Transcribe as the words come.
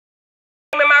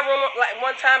like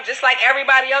one time, just like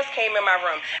everybody else came in my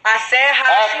room. I said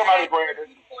hi.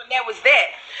 And that was that.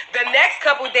 The next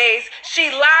couple days, she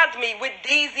lied me with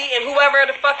DZ and whoever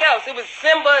the fuck else. It was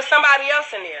Simba and somebody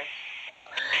else in there.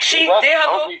 She did her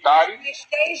little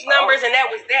exchange numbers, and that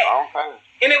was that.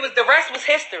 And it was the rest was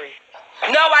history.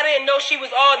 No, I didn't know she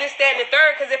was all this, that, and the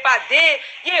third. Because if I did,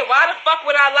 why the fuck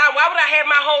would I lie? Why would I have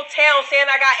my whole town saying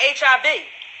I got HIV?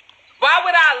 Why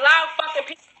would I allow fucking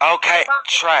people? Okay,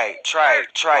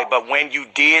 Trey, but when you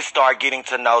did start getting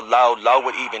to know Lo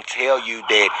would even tell you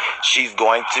that she's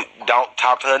going to, don't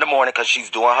talk to her in the morning because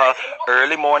she's doing her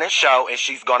early morning show and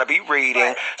she's going to be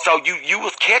reading. So you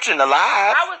was catching the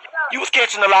live. You was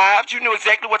catching the lives. You knew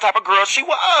exactly what type of girl she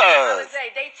was.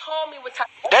 They told me what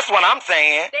type. That's what I'm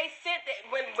saying. They sent that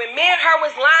when me and her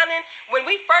was lining, when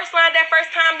we first lined that first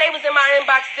time, they was in my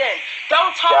inbox then.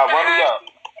 Don't talk to her.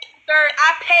 I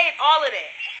paid all of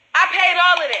that.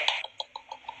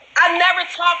 I never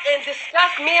talked and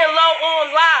discussed me and Lo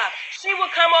on live. She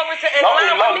would come over to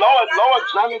Atlanta. Lo's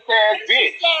jealous ass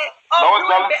bitch. Lo's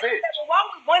jealous bitch.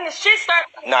 When the shit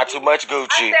started. Not too much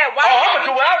Gucci. I said, why I'm gonna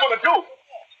do what I wanna do.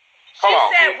 She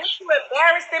said, "Was you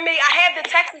embarrassed in me?" I have the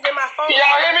text in my phone. Y'all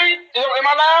hear me? Am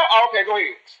I loud? Oh, okay, go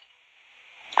ahead.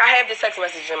 I have the text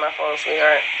message in my phone,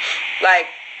 sweetheart. Like,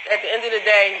 at the end of the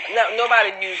day,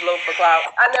 nobody used Lo for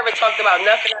clout. I never talked about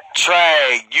nothing.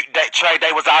 Trey,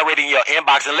 they was already in your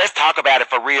inbox, and let's talk about it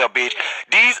for real, bitch.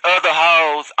 These other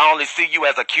hoes only see you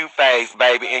as a cute face,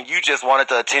 baby, and you just wanted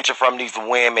the attention from these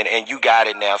women, and you got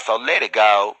it now, so let it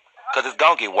go. Because it's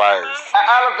going to get worse.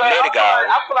 Let it go.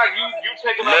 I feel like you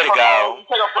taking up for Lo. You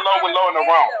take up for Lo with Lo in the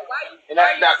wrong. And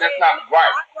that's not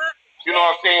right. You know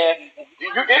what I'm saying?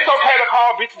 It's okay to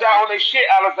call bitches out on their shit,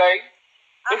 Alizé.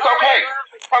 It's okay.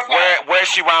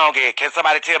 Where's she wrong at? Can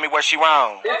somebody tell me where she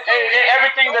wrong? In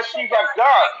everything that she has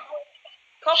done.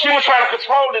 She was trying to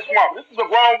control this woman. This is a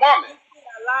grown woman.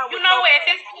 You know what? At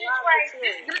this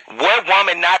point, what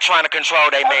woman not trying to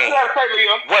control their man?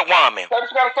 What woman?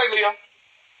 That's what you gotta say, Leah.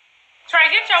 Trey,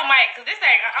 get your mic, cause this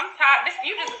ain't. I'm tired. This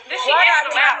shit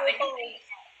extra loud.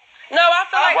 No, I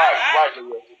feel like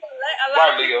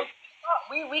Right, Leah.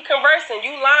 We conversing.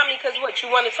 You lie me because what? You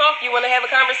want to talk? You want to have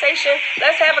a conversation?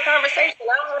 Let's have a conversation. I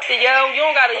don't have to yell. You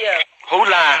don't gotta yell. Who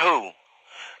lying? Who?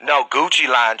 No,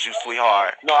 Gucci lied you,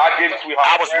 sweetheart. No, I didn't,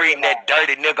 sweetheart. I was reading that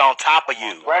dirty nigga on top of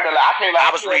you. I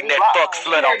was reading that fuck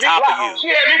slut on top of you. She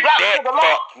had me blocked that because of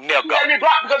fuck nigga. She had me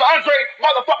blocked because of Andre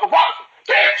motherfucking Robinson.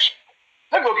 Bitch.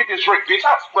 Let me go get this drink, bitch.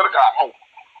 I swear to God.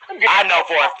 I know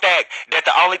for a fact that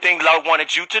the only thing Lo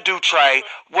wanted you to do, Trey,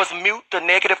 was mute the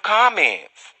negative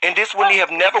comments. And this wouldn't have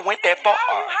never went that far.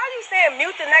 How you saying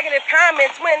mute the negative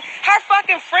comments when her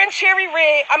fucking friend Cherry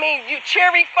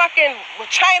fucking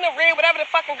China Red, whatever the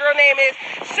fucking girl name is,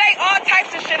 say all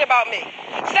types of shit about me.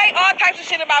 They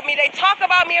talk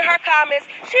about me in her comments.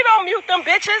 She don't mute them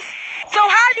bitches. So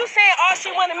how you saying all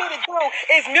she wanted me to do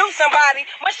is mute somebody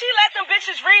when she let them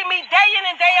bitches read me day in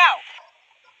and day out?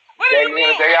 What do you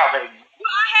mean? Day out, baby.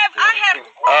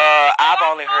 I've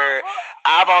only heard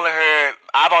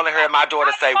my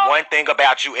daughter say one thing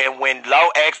about you, and when Lo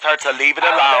asked her to leave it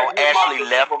alone, Ashley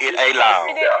left it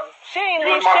alone. She ain't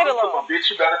leave shit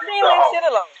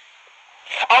alone.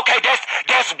 Okay,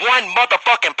 that's one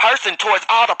motherfucking person towards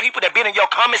all the people that been in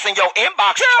your comments and your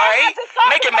inbox, Trey.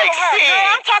 Make it make sense.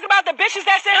 Girl, I'm talking about the bitches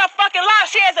that's in her fucking life.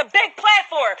 She has a big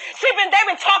platform. They've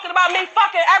been talking about me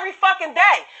fucking every fucking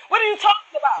day. What are you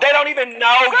talking about? They don't even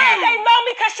know you. They know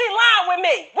me because she lied with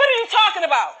me. What are you talking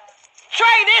about?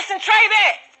 Trey this and Trey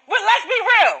that. But let's be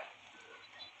real.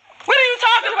 What are you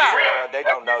talking about? They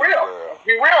don't know you, girl.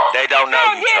 Be real. They don't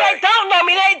know you, Trey. They don't know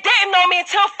me. They didn't know me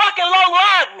until fucking Lo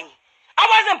lied me. I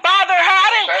wasn't bothering her. I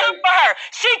didn't come for her.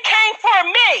 She came for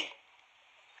me.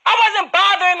 I wasn't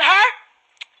bothering her.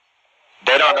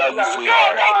 They don't know you,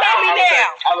 sweetheart. They know me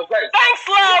now. Thanks,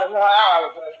 Lo.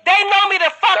 They know me the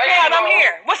fuck out. I'm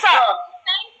here. What's up?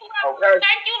 Okay.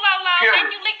 Thank you, Lolo. Thank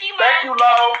you, Licky Lo. Thank you,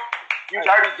 Lo. You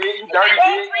dirty bitch.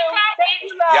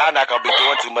 Y'all not gonna be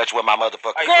doing too much with my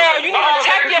motherfucking girl. You need to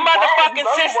check your motherfucking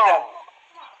sister.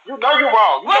 You know you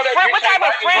wrong. What type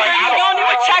of friend are you? You don't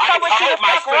even check up with you the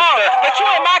fuck wrong. But you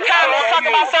in my comments talking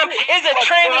about something. It's a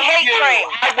tranny hate train.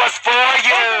 It was for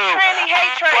you. It's a tranny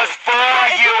hate train. It was for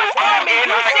you. I'm in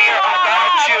her ear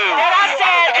about you. And I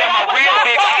said, I'm a real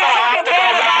bitch. I don't have to go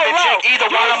lie to check either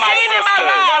one of my sisters.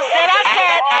 I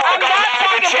said, I'm not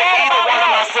talking bad either one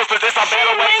of my sisters. It's a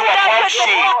better way to approach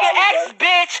shit. Fucking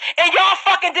ex-bitch, and y'all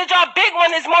fucking did y'all big one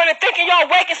this morning thinking y'all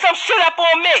waking some shit up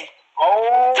on me.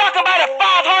 Talk about a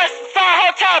 5-star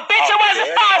hotel. Bitch, it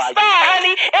wasn't 5-star,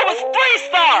 honey. It was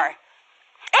 3-star.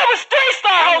 It was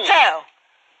 3-star hotel.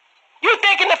 You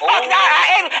thinking the fuck?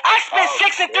 I spent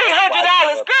 $6 wasting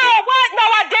 $300. Girl, what? No,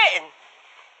 I didn't.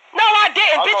 No, I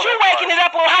didn't. Bitch, you waking it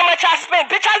up on how much I spent.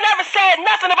 Bitch, I never said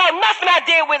nothing about nothing I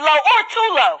did with Lo or too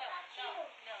Lo.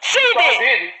 She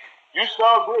did. You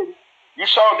sure did. You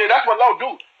sure did. That's what Lo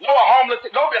do. Lo a homeless.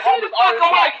 Lo been homeless all his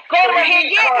life. Go to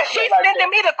here, because she's sending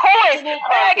me the coins,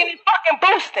 bragging and fucking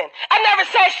boosting. I never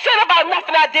said shit about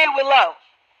nothing I did with Lo.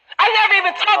 I never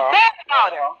even talked bad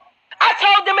about her. I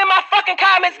told them in my fucking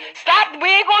comments, stop, we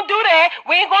ain't gonna do that.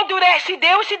 We ain't gonna do that. She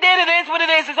did what she did. It is what it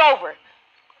is. It's over.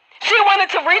 She wanted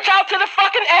to reach out to the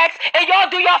fucking ex, and y'all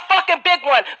do y'all fucking big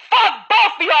one. Fuck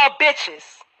both of y'all bitches.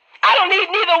 I don't need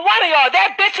neither one of y'all.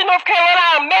 That bitch in North Carolina,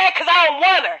 I'm mad because I don't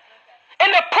want her. And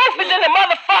the proof is in the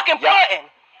motherfucking pudding.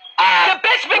 The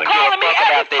bitch been calling me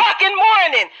every fucking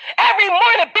morning. Every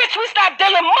morning, bitch, we stopped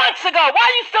dealing months ago. Why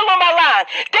you still on my line?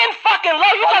 Then fucking Lo,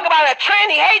 you talk about a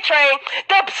tranny hate train.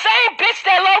 The same bitch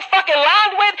that Lo fucking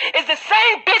lined with is the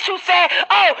same bitch who said,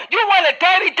 oh, you want a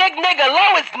dirty dick nigga. Lo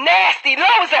is nasty. Lo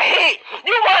is a hit.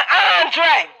 You want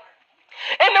Andre.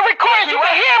 In the recording, you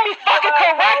can hear me fucking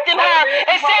correcting her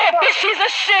and saying, bitch, she's a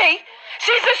she.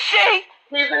 She's a she.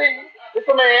 It's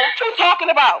a man. What you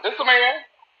talking about? It's a man.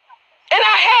 And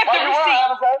I have the receipt.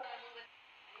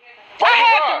 I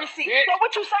have the receipt. So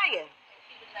what you saying?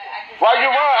 Why you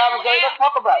run, Alizé? Let's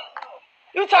talk about it.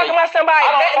 You talking about somebody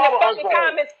in the fucking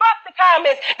comments. Fuck the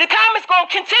comments. The comments gonna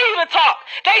continue to talk.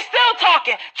 They still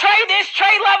talking. Trey this,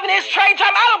 Trey loving this, Trey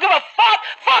driving. I don't give a fuck.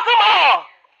 Fuck them all.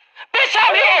 Bitch,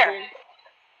 I'm here.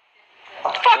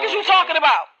 What the fuck is you talking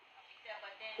about?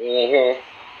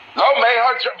 Lo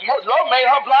made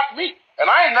her block me. And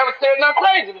I ain't never said nothing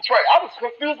crazy to Trey. I was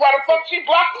confused why the fuck she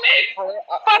blocked me.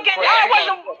 Fucking, I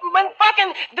wasn't, I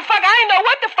didn't know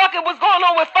what the fuck it was going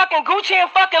on with fucking Gucci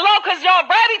and fucking Lo, cause y'all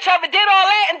brat each other, did all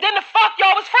that, and then the fuck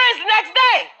y'all was friends the next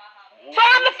day. So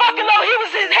I'm the fucking Lo, he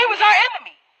was her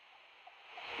enemy.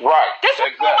 Right. This was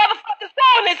what motherfuckers do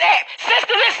on this app.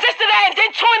 Sister this, sister that, and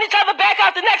then join each other back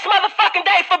out the next motherfucking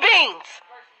day for beans.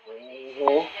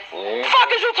 Fuck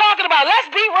is you talking about?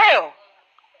 Let's be real.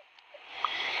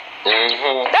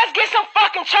 Let's get some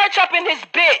fucking church up in this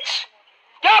bitch.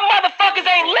 Y'all motherfuckers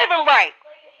ain't living right.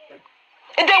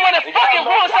 And then when to fucking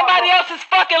ruin somebody else's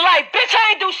fucking life. Bitch,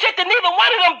 I ain't do shit to neither one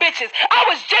of them bitches. I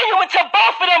was genuine to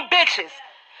both of them bitches.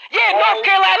 Yeah, North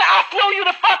Carolina, I flew you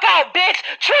the fuck out, bitch.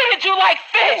 Treated you like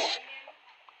fish.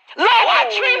 Lo,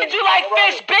 I treated you like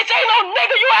fish, bitch. Ain't no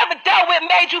nigga you ever dealt with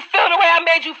made you feel the way I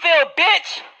made you feel,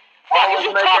 bitch. Fuck is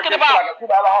you talking about?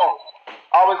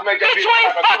 Always make that bitch, you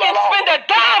ain't fucking spend a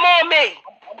dime on me.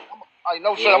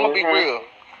 No shit, I'm gonna be real.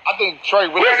 I think Trey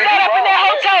really sat up in that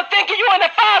hotel thinking you in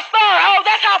a 5-star. Oh,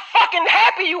 that's how fucking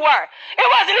happy you were. It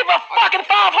wasn't even a fucking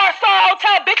 5-star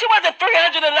hotel, bitch. It wasn't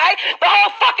 $300 a night. The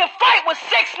whole fucking flight was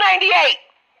 $698.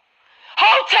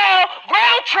 Hotel,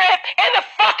 round trip, and the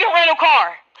fucking rental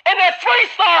car. And that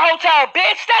 3-star hotel,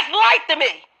 bitch. That's light to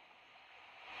me.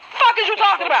 Fuck is you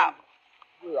talking about?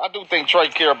 I do think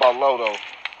Trey care about Lo though.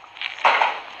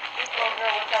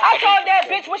 I told that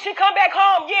bitch when she come back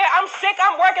home, yeah, I'm sick,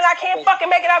 I'm working, I can't fucking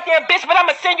make it out there, bitch, but I'm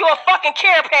gonna send you a fucking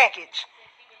care package.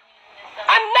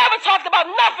 I never talked about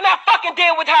nothing I fucking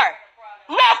did with her.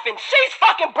 Nothing. She's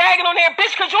fucking bragging on there,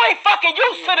 bitch, because you ain't fucking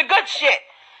used to the good shit.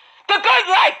 The good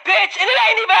life, bitch, and it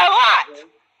ain't even a lot.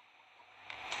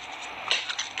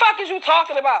 Fuck is you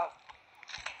talking about?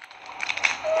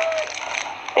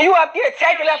 And you up there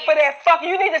taking up for that fucking,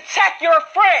 you need to check your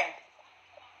friend.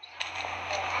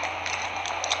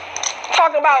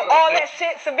 Talking about all that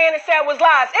shit Savannah said was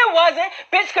lies. It wasn't,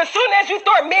 bitch, because soon as you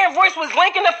thought man voice was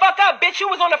linking the fuck up, bitch, you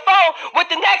was on the phone with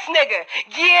the next nigga.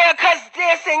 Yeah, because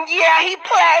this and yeah, he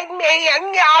played me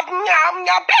and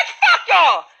bitch, fuck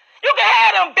y'all. You can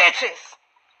have them bitches.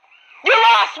 You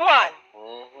lost one.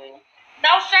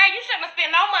 No, Shay, you shouldn't have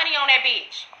spent no money on that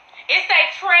bitch. It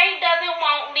say Trey doesn't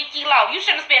want Nikki Lo. You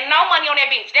shouldn't have spent no money on that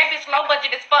bitch. That bitch low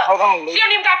budget as fuck. Hold on, she don't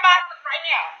even got $5 right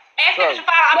now. No,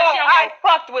 I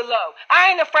fucked with Lo. I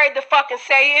ain't afraid to fucking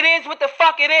say it is what the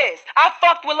fuck it is. I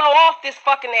fucked with Lo off this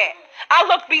fucking app. I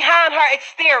looked behind her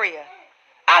exterior.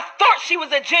 I thought she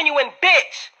was a genuine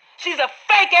bitch. She's a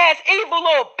fake ass evil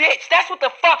little bitch. That's what the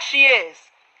fuck she is.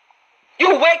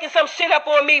 You waking some shit up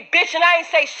on me, bitch, and I ain't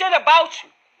say shit about you.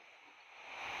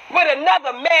 With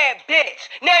another mad bitch.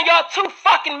 Now y'all two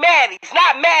fucking maddies.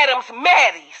 Not madams,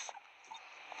 maddies.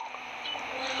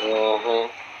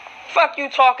 Fuck you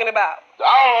talking about? I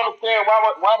don't understand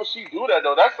why would she do that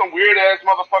though? That's some weird ass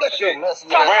motherfucking shit.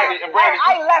 Brandy,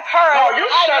 I left her. No, you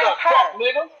shut up, fuck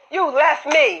nigga. You left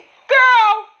me,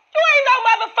 girl. You ain't no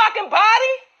motherfucking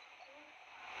body.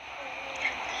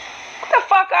 Get the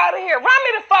fuck out of here. Run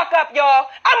me the fuck up, y'all.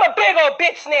 I'm a big old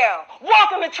bitch now.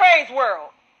 Welcome to Trey's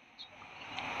world.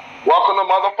 Welcome to the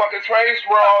motherfucking trades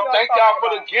world. Thank y'all for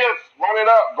the gifts. Run it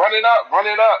up, run it up, run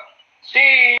it up.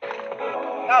 She.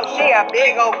 Oh, she a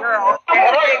big old girl. She a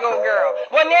big old girl.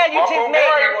 Well, now you just made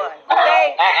me one.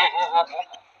 Okay?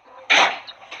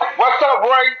 What's up,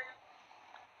 Roy?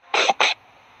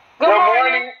 Good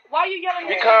morning. Why you yelling at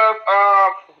me? Because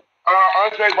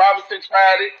Andre Robinson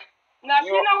tried it. Now, she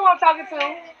know who I'm talking to.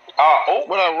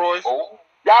 What up, Royce? Oh.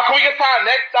 Y'all, can we get time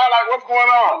next? Y'all, like, what's going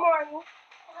on? Good morning.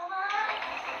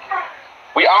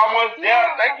 We almost there.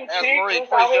 Thank you, Chief.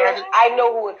 I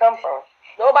know who it come from.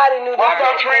 Nobody knew What's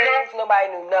that. up, Trina?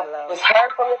 Nobody knew nothing. It was her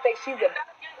from the face. She's a...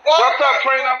 What's up,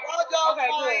 Trina? Okay,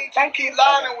 good. Thank you.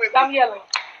 Stop yelling.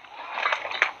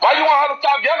 Why you want her to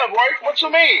stop yelling, Roy? What you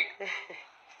mean?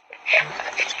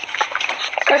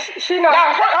 She knows.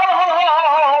 Now, hold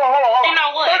on. You know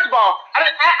what? First of all,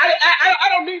 I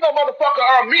don't need no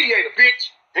motherfucker mediator,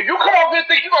 bitch. If you come over here and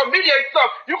think you gonna mediate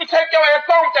something, you can take your ass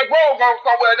on with that robe on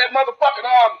somewhere, that motherfucking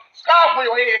scarf on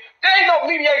your head. There ain't no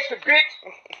mediation, bitch.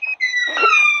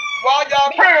 Why y'all?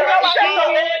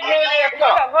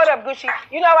 Hold up, Gucci.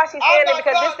 You know why she's saying it?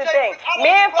 Because this the thing.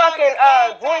 Me and fucking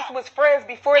Royce was friends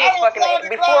before this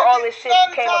before all this shit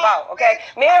came about. Okay,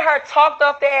 me and her talked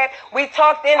off the app. We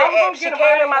talked in the app. She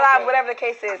came in my life, whatever the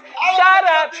case is. Shut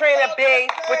up, Trina B,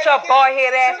 with your bald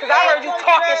head ass. Because I heard you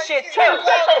talking shit too. You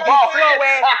slow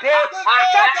ass bitch.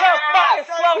 Shut your fucking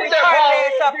slow retarded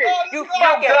ass up. You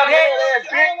fucking bitch.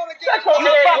 You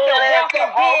fucking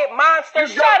walking dead monster.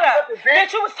 Shut up,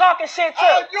 bitch. You was talking shit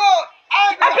too.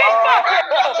 I bitch, fuck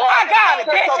you. I got it,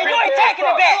 bitch, and you ain't taking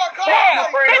it back. Damn,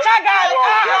 bitch, I got it.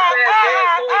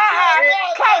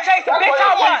 Cloud chaser, bitch,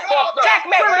 I won.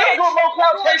 Checkmate, bitch.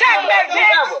 Checkmate,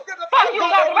 bitch. Fuck you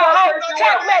talking about, hoe.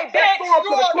 Checkmate, bitch.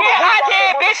 Yeah, I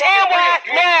did, bitch, and what?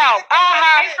 Now,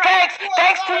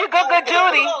 thanks to your good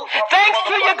Judy. Thanks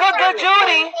to your good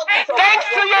Judy. Thanks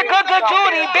to your good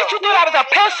Judy. Bitch, you thought I was a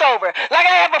pushover. Like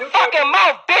I have a fucking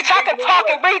mouth, bitch. I can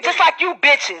talk and read just like you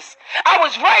bitches. I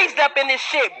was raised up in this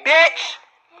shit, bitch.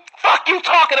 Fuck you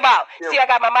talking about. See, I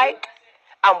got my mic.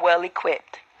 I'm well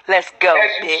equipped. Let's go,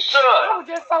 bitch. I was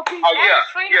just so peaceful. Oh, yeah.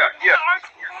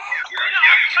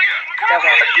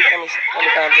 Okay, let me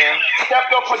calm down.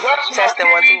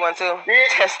 Testing 1 2 1 2.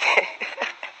 Testing.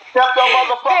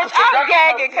 Bitch, I'm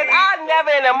gagging because I never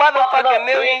in a motherfucking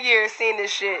million years seen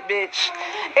this shit, bitch.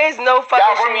 It's no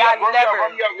fucking shit. I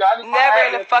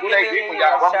never in a fucking million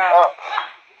years, child.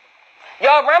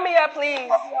 Y'all, run me up, please.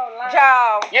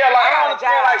 Y'all. Yeah, like, I don't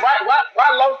understand, like, why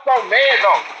Lo so mad,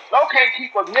 though? Lo can't keep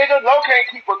a nigga, Lo can't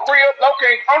keep a crib, Lo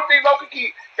can't, only thing Lo can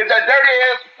keep is that dirty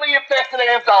ass, flea infested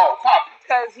ass dog.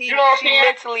 Because she's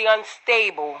mentally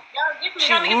unstable.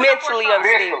 She's mentally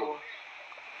unstable.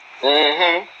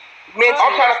 Mm-hmm. Mentally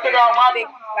I'm trying to figure out why. You think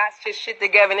you got your shit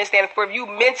together and it's standing for you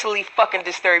mentally fucking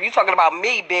disturbed. You talking about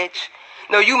me, bitch.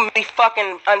 No, you be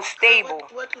fucking unstable.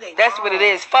 That's what it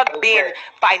is. Fuck being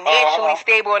financially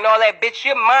stable and all that, bitch.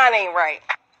 Your mind ain't right.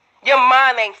 Your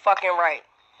mind ain't fucking right.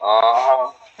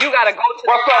 You gotta go to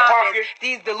the comments.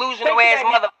 These delusional ass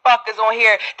motherfuckers on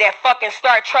here that fucking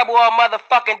start trouble all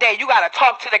motherfucking day. You gotta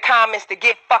talk to the comments to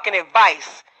get fucking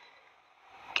advice.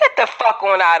 Get the fuck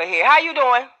on out of here. How you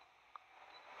doing?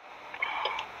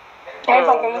 Hey,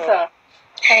 fucking, what's up?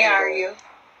 Hey, how are you?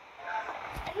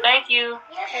 Thank you.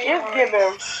 It's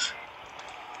given.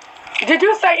 Did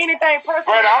you say anything personal?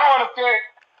 Brandon, I don't understand.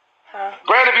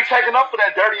 Brandon be taking up for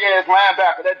that dirty ass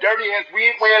linebacker, that dirty ass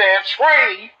weird ass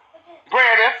trainee.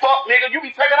 Brandon, fuck nigga, you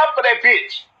be taking up for that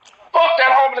bitch. Fuck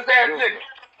that homeless ass nigga.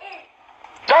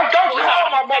 Don't call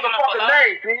my motherfucking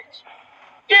name, bitch.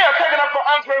 Yeah, taking up for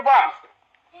Andre Robinson.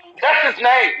 That's his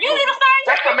name. You need to say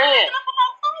that's the man.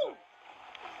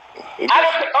 Leah,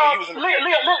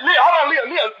 hold on,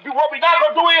 Leah. What we not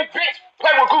gonna do is, bitch,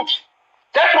 play with Gucci.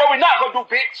 That's what we not gonna do,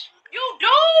 bitch. You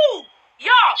do,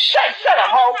 y'all. Shut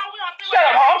up, ho. Shut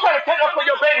up, ho. I'm trying to take up for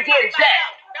your baby daddy,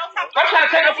 Jack. I'm trying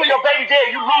to take up for your baby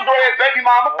daddy, you loser ass baby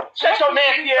mama. Shut your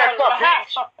nasty ass up,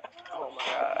 bitch. Oh my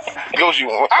God. Gucci,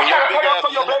 I'm trying to take up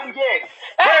for your baby daddy.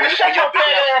 Baby, shut your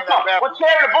fat ass up. When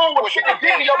Terry Boone was sticking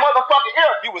dick in your motherfucking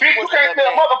ear, bitch, you can't say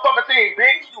a motherfucking thing,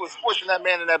 bitch. You was pushing that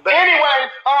man in that back.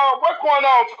 Anyways, what's going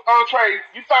on, Trey?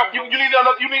 You need something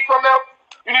else? You need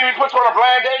me to put you on a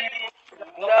blind date?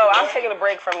 No, I'm taking a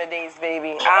break from the dates,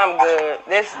 baby. I'm good.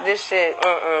 This shit,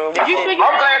 I'm glad you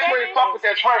ain't fuck with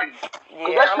that train.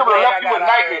 Yeah, that shit would have left you with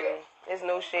nightmares. There's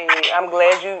no shade. I'm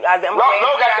glad you. I'm glad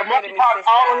Lo got the monkey pox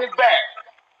all on his back.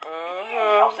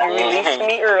 You released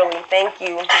me early. Thank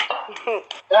you.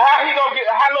 How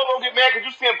Lo gonna get mad because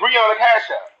you sent Bree on the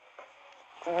cash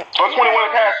out? Or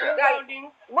 21 cash out?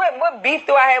 Like, what beef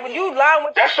do I have with you? Lying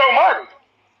with that's your money.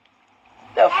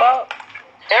 the fuck?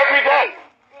 Every day.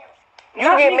 You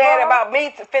get mad about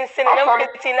me sending them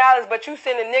 $15, but you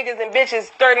sending niggas and bitches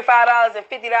 $35 and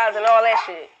 $50 and all that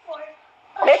shit.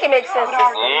 Make it make sense.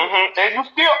 And you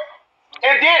still,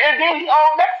 and then he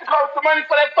owed Mexico some money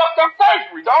for that fucked up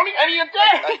surgery, don't he? And he in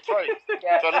jail. Hey, Trey.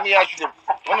 So let me ask you,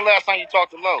 when the last time you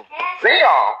talked to Lo?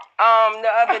 Damn.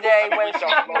 The other day when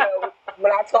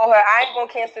when I told her I ain't gonna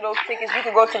cancel those tickets, you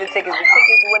can go to the tickets. The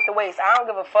tickets went to waste. I don't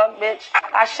give a fuck, bitch.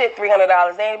 I shit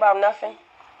 $300. They ain't about nothing.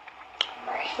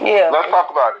 Yeah. Let's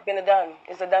talk about it.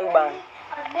 It's a done bun.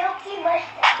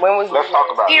 When was Let's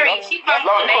talk about it.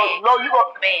 Lo, you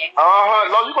go.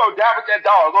 Lo, you go die with that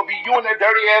dog. It's gonna be you and that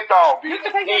dirty ass dog, bitch. You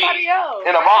can take somebody else.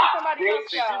 In a box.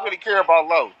 See, you really care about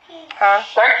Lo. Huh?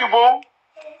 Thank you, boo.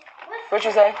 What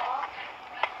you say?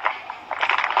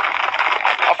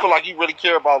 I feel like you really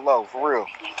care about Lo, for real.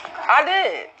 I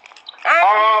did.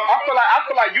 I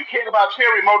feel like you cared about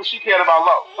Cherry more than she cared about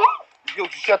Lo. You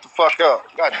shut the fuck up.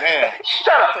 God damn.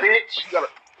 Shut up, bitch. You gotta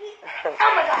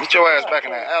get your ass back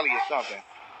in that alley or something.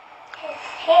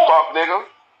 Fuck, nigga.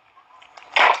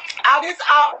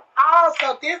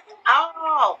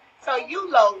 So you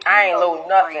load. I ain't load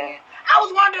nothing. I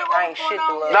was wondering what I ain't shit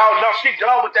to load. No, she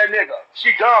done with that nigga.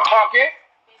 She done, punkin.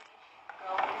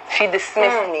 She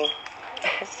dismissed me.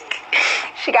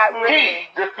 She got rid of He me.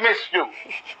 dismissed you.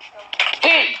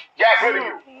 He got rid of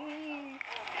you.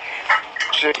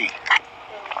 Shit.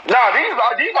 No,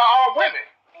 these are all women.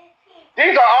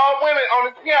 These are all women on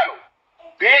the piano.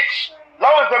 Bitch. Lo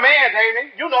is the man,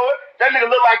 Damien. You know it. That nigga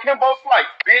look like Kimbo Slice,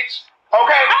 bitch.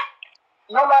 Okay?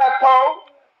 No last code.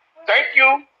 Thank you.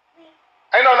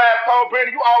 Ain't no last code,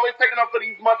 Brandon. You always taking up for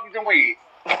these monkeys and wigs.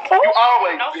 You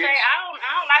always, No, bitch. Shay, I don't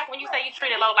like when you say you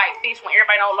treated Lo like fish when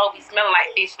everybody know Lo be smelling like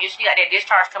fish and she got that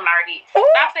discharge coming out her dick.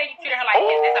 Stop saying you treated her like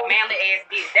this. That's a manly ass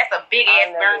dick. That's a big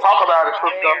ass burn. Talk about it,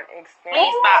 Crypto.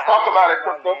 Please stop. Talk about it,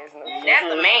 Crypto.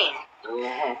 That's a man.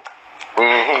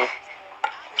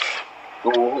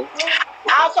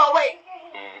 Also, wait.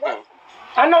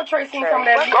 I know Tracy from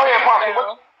that. Go ahead, Pocky.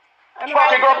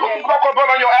 Pocky, go put some cocoa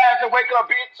butter on your ass and wake up,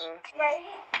 bitch.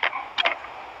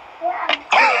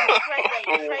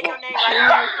 Say your name right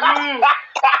now.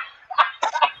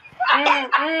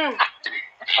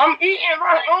 I'm eating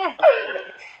right.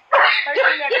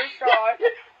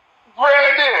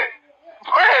 Brandon.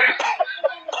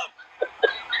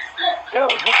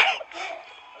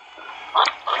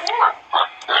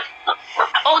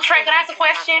 Oh, Trey, can I ask a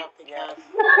question? Yes.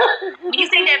 When you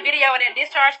seen that video of that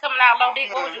discharge coming out Lo dick,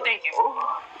 what was you thinking?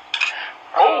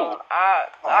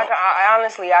 I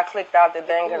honestly, I clicked out the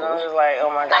thing because I was just like,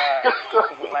 oh my god,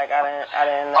 like I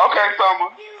didn't know. Okay,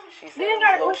 Summer. She said it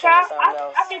was lotion or something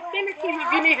else. I can send it to you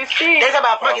if you need to see There's it.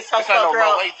 about fucking This ain't no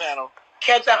girl. Relay panel.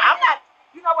 Catch up. I'm not.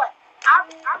 You know what? I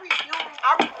refuse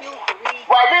to read.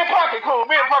 Right, me and Pocky cool.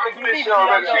 Me and Pocky do this shit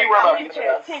already. She ain't worried about me.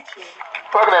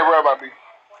 Pocky ain't worried about me.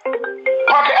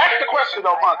 Pocky, ask the question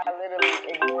though, Pocky. I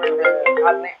literally ignored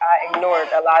I ignored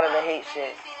a lot of the hate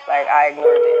shit. Like I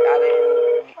ignored it. I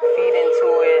didn't feed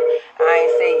into it. I ain't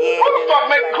say yeah. What the fuck,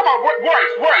 man? Come on,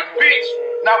 Royce, bitch.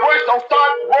 Now, Royce, don't start.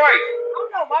 Royce. I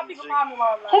don't know why people call me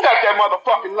all Who got that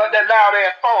motherfucking that loud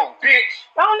ass phone, bitch?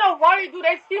 I don't know why they do.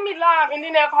 They see me live and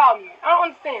then they'll call me. I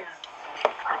don't understand.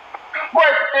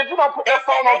 Royce, if you don't put that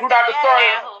phone on, do not disturb.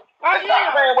 And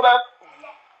stop playing with us.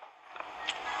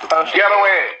 Ghetto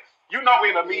ass. You know we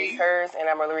in the meeting. Hers, and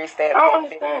I'm gonna restate don't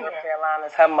North understand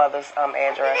Carolina's her mother's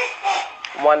address.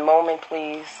 One moment,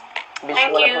 please. Bitch,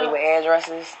 you wanna play with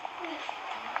addresses?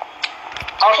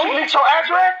 Oh, she leaked your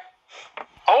address?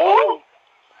 Oh.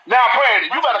 Now,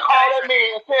 Brandon, you better call that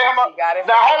man and tell him up.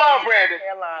 Now, hold on, Brandon. North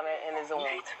Carolina and his own.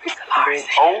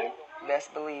 Oh.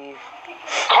 Best believe.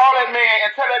 Call that man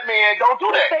and tell that man, don't do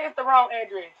that. Say it's the wrong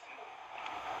address.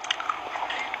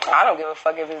 I don't give a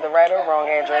fuck if it's the right or wrong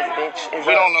address, bitch.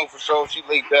 We don't know for sure if she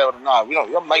leaked that or not. We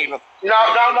don't. I'm not even.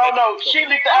 No. She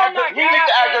leaked the address. He leaked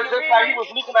the address just like he was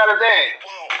leaking out his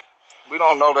ass. We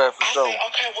don't know that for sure.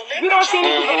 You don't see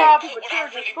these people call people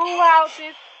children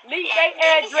schoolhouses, leak their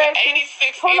addresses,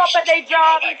 pull up at their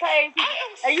job and pay people.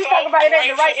 And you talk about it ain't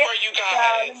the right address.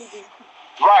 Let me do.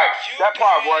 Right, that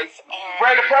part, boy.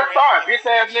 Brandon, press start, bitch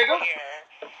ass nigga.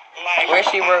 Where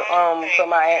she work, put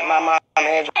my mom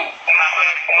address.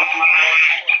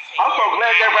 I'm so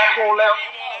glad that raccoon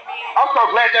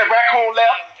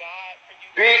left.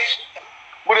 Bitch,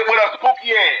 with a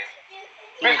spooky ass.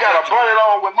 Bitch got a bunny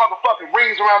on with motherfucking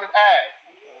rings around his eyes.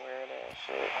 Wear that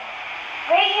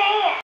shit.